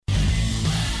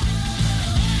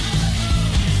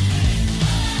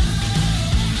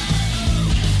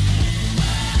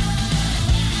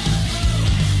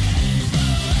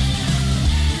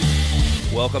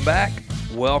Welcome back.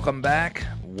 Welcome back.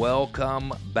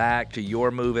 Welcome back to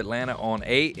Your Move Atlanta on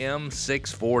AM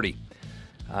 640.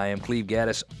 I am Cleve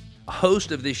Gaddis,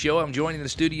 host of this show. I'm joined in the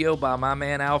studio by my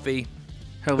man Alfie,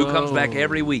 Hello. who comes back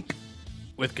every week.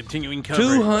 With continuing coverage.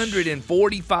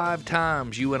 245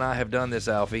 times you and I have done this,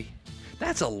 Alfie.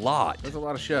 That's a lot. That's a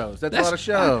lot of shows. That's a lot of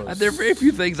shows. There are very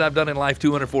few things I've done in life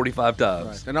 245 times.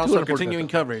 Right. And also continuing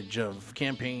coverage of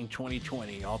campaign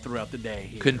 2020 all throughout the day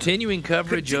here. Continuing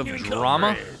coverage of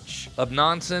drama, of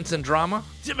nonsense and drama.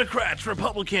 Democrats,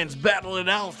 Republicans battle it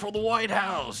out for the White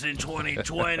House in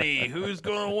 2020. Who's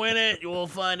going to win it? You'll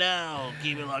find out.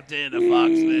 Keep it locked in to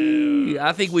Fox News.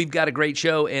 I think we've got a great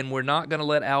show, and we're not going to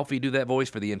let Alfie do that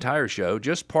voice for the entire show,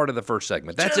 just part of the first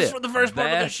segment. That's just it. for the first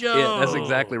part of the show. Yeah, that's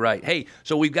exactly right. Hey,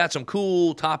 so we've got some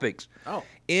cool topics. Oh.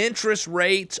 Interest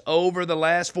rates over the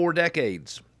last 4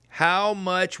 decades. How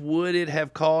much would it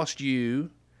have cost you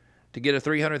to get a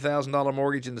 $300,000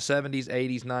 mortgage in the 70s,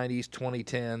 80s, 90s,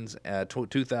 2010s,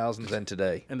 2000s, and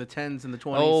today? And the 10s and the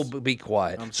 20s. Oh, be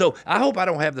quiet. So I hope I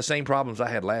don't have the same problems I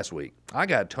had last week. I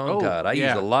got tongue-tied. I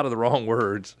used a lot of the wrong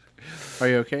words. Are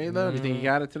you okay, though? Do you think you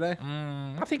got it today?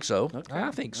 I think so. Okay.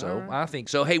 I think so. Right. I think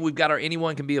so. Hey, we've got our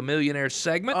Anyone Can Be a Millionaire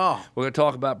segment. Oh. We're going to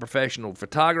talk about professional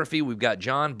photography. We've got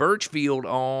John Birchfield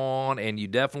on, and you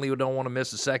definitely don't want to miss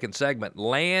the second segment.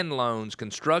 Land loans,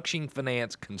 construction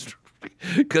finance, construction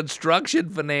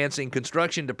financing,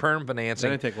 construction to perm financing.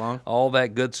 That didn't take long. All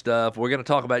that good stuff. We're going to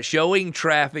talk about showing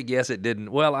traffic. Yes, it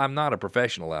didn't. Well, I'm not a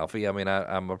professional, Alfie. I mean,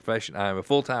 I'm a professional. I'm a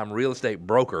full-time real estate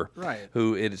broker, right?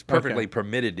 Who it is perfectly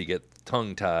permitted to get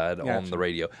tongue-tied on the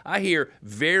radio. I hear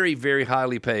very, very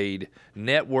highly paid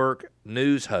network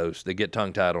news hosts that get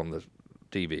tongue-tied on the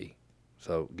TV.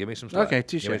 So give me some slack. Okay,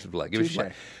 touche. Give me some slack. Give me some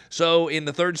slack. So in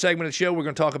the third segment of the show, we're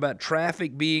going to talk about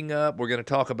traffic being up. We're going to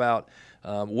talk about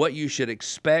what you should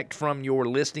expect from your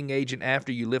listing agent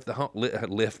after you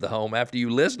after you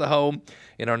list the home.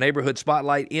 In our neighborhood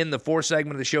spotlight, in the fourth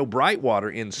segment of the show,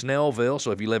 Brightwater in Snellville.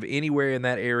 So if you live anywhere in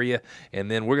that area,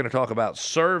 and then we're going to talk about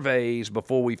surveys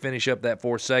before we finish up that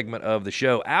fourth segment of the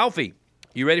show. Alfie,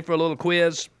 you ready for a little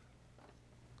quiz?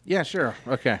 Yeah, sure.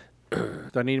 Okay. Do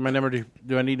I need my number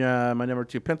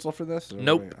two pencil for this?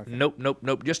 Nope. Okay.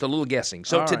 Nope. Just a little guessing.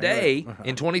 So today,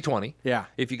 in 2020,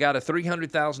 if you got a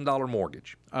 $300,000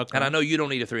 mortgage, and I know you don't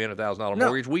need a $300,000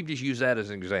 mortgage, we've just used that as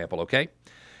an example, okay?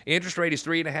 Interest rate is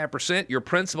 3.5%. Your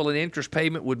principal and interest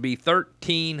payment would be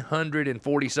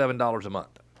 $1,347 a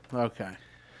month. Okay.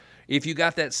 If you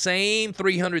got that same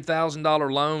 $300,000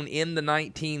 loan in the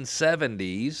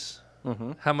 1970s,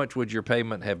 how much would your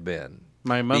payment have been?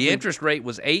 The interest rate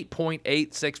was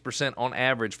 8.86% on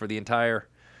average for the entire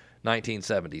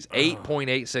 1970s.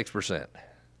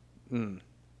 8.86%.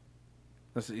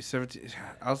 Let's see, 17.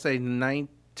 I'll say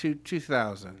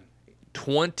 2000.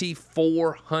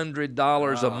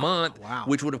 $2,400 a month,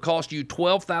 which would have cost you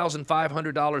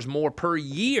 $12,500 more per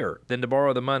year than to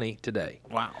borrow the money today.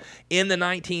 Wow. In the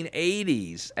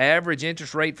 1980s, average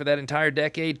interest rate for that entire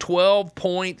decade,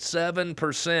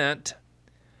 12.7%.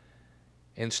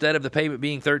 Instead of the payment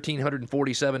being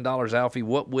 $1,347, Alfie,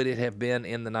 what would it have been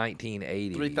in the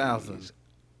 1980s? $3,000.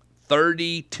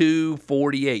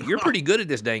 $3,248. You're pretty good at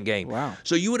this dang game. Wow.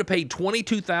 So you would have paid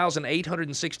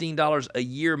 $22,816 a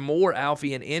year more,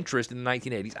 Alfie, in interest in the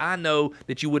 1980s. I know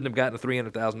that you wouldn't have gotten a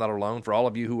 $300,000 loan. For all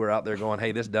of you who are out there going,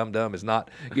 hey, this dumb is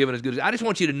not giving as good as... I just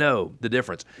want you to know the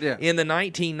difference. Yeah. In the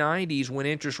 1990s, when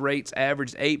interest rates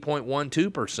averaged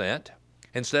 8.12%,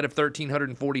 instead of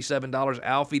 $1,347,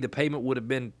 Alfie, the payment would have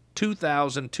been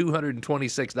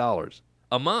 $2,226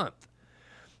 a month,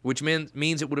 which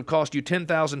means it would have cost you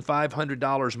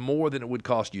 $10,500 more than it would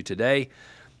cost you today.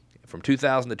 From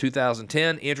 2000 to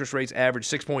 2010, interest rates averaged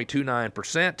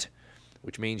 6.29%,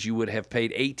 which means you would have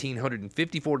paid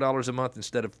 $1,854 a month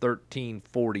instead of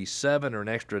 $1,347, or an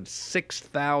extra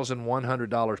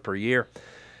 $6,100 per year.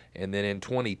 And then in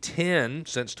 2010,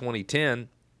 since 2010,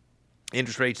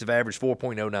 interest rates have averaged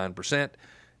 4.09%.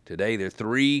 Today, they're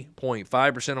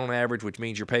 3.5% on average, which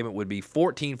means your payment would be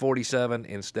 $1,447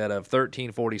 instead of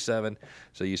 $1,347.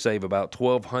 So you save about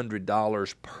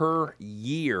 $1,200 per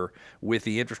year with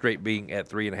the interest rate being at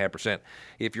 3.5%.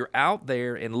 If you're out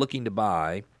there and looking to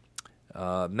buy,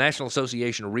 National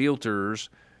Association of Realtors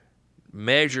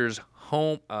measures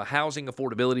housing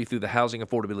affordability through the Housing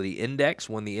Affordability Index.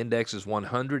 When the index is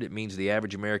 100, it means the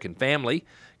average American family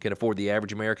can afford the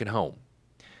average American home.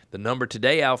 The number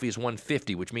today, Alfie, is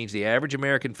 150, which means the average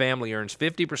American family earns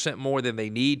 50% more than they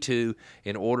need to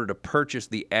in order to purchase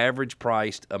the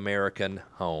average-priced American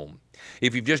home.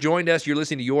 If you've just joined us, you're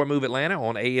listening to Your Move Atlanta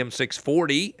on AM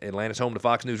 640, Atlanta's home to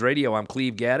Fox News Radio. I'm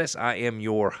Cleve Gaddis. I am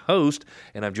your host,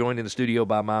 and I'm joined in the studio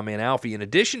by my man Alfie. In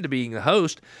addition to being the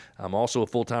host, I'm also a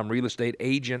full-time real estate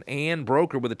agent and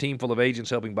broker with a team full of agents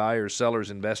helping buyers, sellers,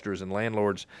 investors, and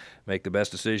landlords make the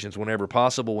best decisions whenever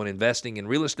possible when investing in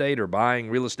real estate or buying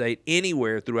real estate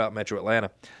anywhere throughout Metro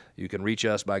Atlanta. You can reach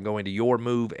us by going to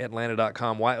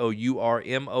yourmoveatlanta.com,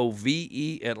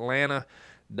 YOURMOVE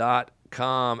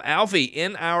Atlanta.com. Alfie,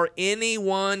 in our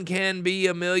Anyone Can Be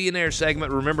a Millionaire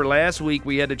segment, remember last week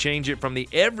we had to change it from the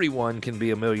Everyone Can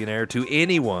Be a Millionaire to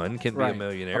Anyone Can Be a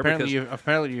Millionaire.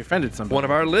 Apparently you offended somebody. One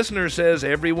of our listeners says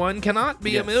everyone cannot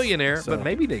be a millionaire, but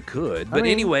maybe they could. But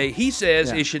anyway, he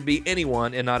says it should be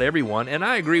anyone and not everyone, and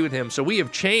I agree with him. So we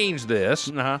have changed this.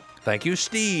 Thank you,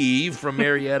 Steve from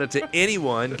Marietta, to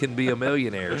Anyone Can Be a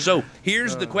Millionaire. So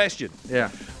here's the question.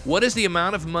 What is the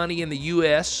amount of money in the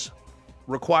U.S.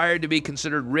 required to be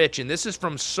considered rich? And this is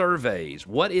from surveys.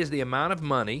 What is the amount of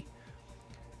money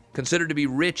considered to be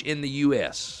rich in the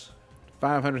U.S.?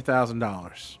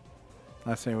 $500,000.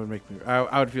 I say it would make me.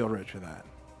 I would feel rich with that.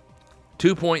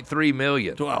 $2.3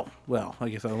 million. Well, I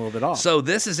guess I'm a little bit off. So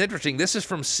this is interesting. This is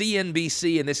from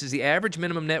CNBC, and this is the average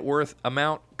minimum net worth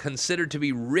amount considered to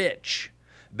be rich.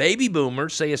 Baby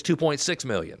boomers say it's $2.6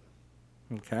 million.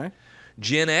 Okay.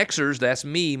 Gen Xers, that's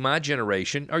me, my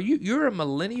generation. You're a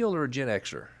millennial or a Gen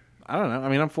Xer? I don't know. I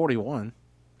mean, I'm 41.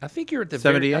 I think you're at the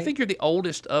 78? I think you're the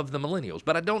oldest of the millennials,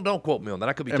 but don't quote me on that.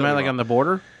 I could be. Am I like on the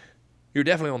border? You're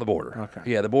definitely on the border. Okay.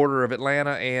 Yeah, the border of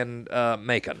Atlanta and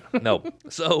Macon. No.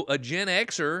 So a Gen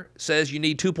Xer says you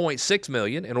need $2.6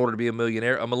 million in order to be a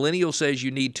millionaire. A millennial says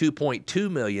you need $2.2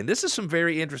 million. This is some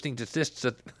very interesting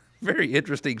statistics.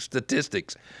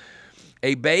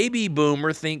 A baby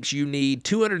boomer thinks you need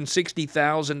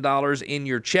 $260,000 in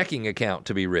your checking account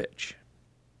to be rich,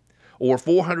 or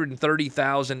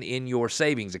 $430,000 in your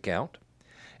savings account.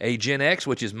 A Gen X,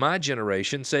 which is my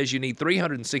generation, says you need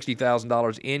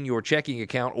 $360,000 in your checking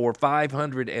account or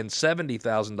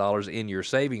 $570,000 in your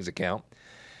savings account.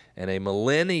 And a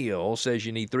millennial says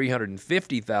you need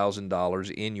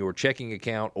 $350,000 in your checking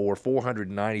account or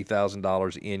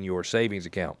 $490,000 in your savings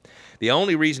account. The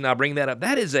only reason I bring that up,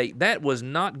 that was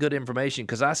not good information,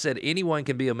 because I said anyone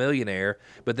can be a millionaire,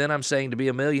 but then I'm saying to be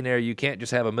a millionaire you can't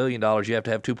just have $1 million, you have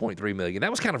to have $2.3 million.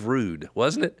 That was kind of rude,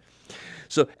 wasn't it?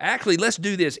 So actually, let's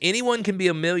do this. Anyone can be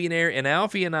a millionaire, and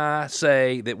Alfie and I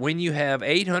say that when you have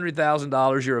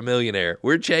 $800,000, you're a millionaire.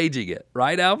 We're changing it.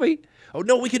 Right, Alfie? Oh,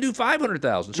 no, we could do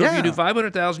 $500,000. So if you do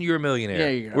 $500,000, you're a millionaire.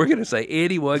 There you go. We're going to say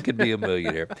anyone could be a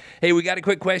millionaire. Hey, we got a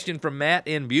quick question from Matt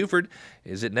in Buford.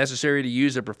 Is it necessary to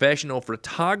use a professional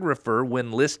photographer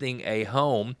when listing a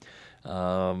home?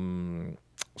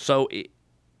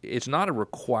 It's not a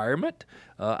requirement.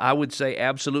 I would say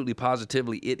absolutely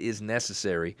positively it is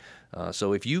necessary.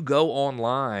 So if you go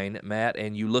online, Matt,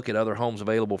 and you look at other homes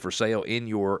available for sale in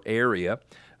your area,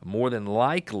 more than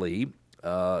likely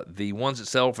the ones that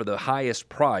sell for the highest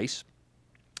price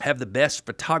have the best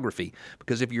photography,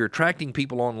 because if you're attracting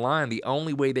people online, the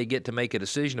only way they get to make a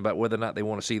decision about whether or not they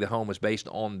want to see the home is based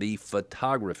on the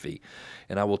photography.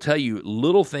 And I will tell you,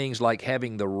 little things like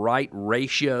having the right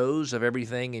ratios of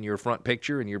everything in your front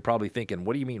picture, and you're probably thinking,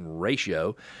 what do you mean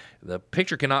ratio? The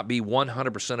picture cannot be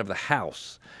 100% of the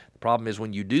house. The problem is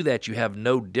when you do that, you have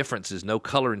no differences, no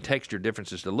color and texture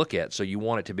differences to look at. So you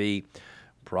want it to be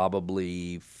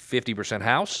probably 50%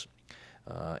 house,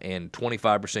 and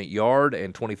 25% yard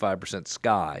and 25%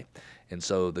 sky. And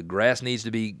so the grass needs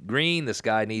to be green, the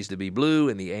sky needs to be blue,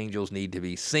 and the angels need to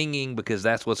be singing, because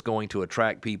that's what's going to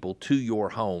attract people to your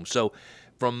home. So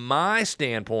from my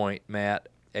standpoint, Matt,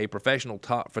 a professional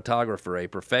photographer is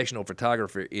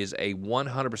a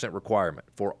 100% requirement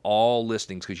for all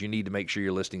listings, because you need to make sure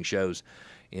your listing shows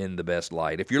in the best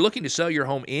light. If you're looking to sell your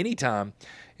home anytime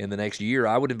in the next year,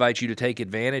 I would invite you to take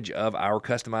advantage of our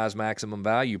customized maximum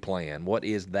value plan. What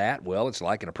is that? Well, it's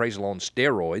like an appraisal on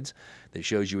steroids that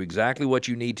shows you exactly what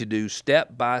you need to do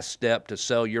step by step to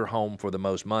sell your home for the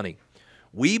most money.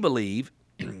 We believe,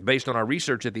 based on our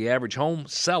research, that the average home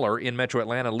seller in Metro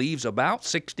Atlanta leaves about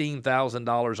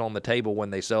 $16,000 on the table when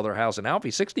they sell their house. And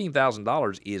Alfie,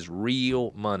 $16,000 is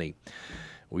real money.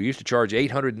 We used to charge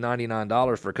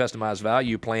 $899 for a customized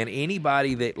value plan.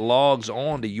 Anybody that logs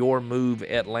on to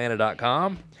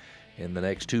yourmoveatlanta.com in the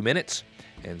next 2 minutes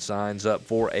and signs up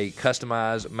for a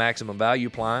customized maximum value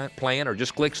plan, or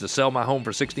just clicks the Sell My Home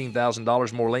for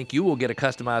 $16,000 more link, you will get a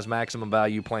customized maximum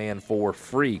value plan for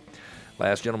free.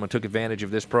 Last gentleman took advantage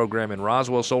of this program in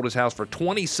Roswell, sold his house for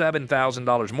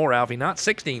 $27,000 more, Alfie, not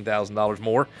 $16,000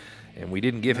 more. And we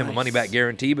didn't give him a money-back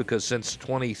guarantee because since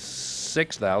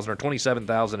 $26,000 or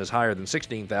 $27,000 is higher than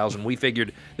 $16,000, we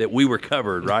figured that we were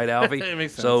covered, right, Alfie? It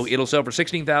makes sense. So it'll sell for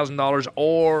 $16,000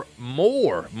 or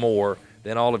more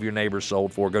than all of your neighbors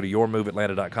sold for. Go to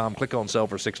yourmoveatlanta.com, click on sell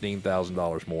for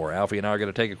 $16,000 more. Alfie and I are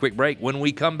going to take a quick break. When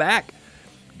we come back,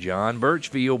 John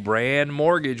Birchfield, Brand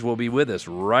Mortgage, will be with us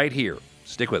right here.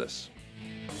 Stick with us.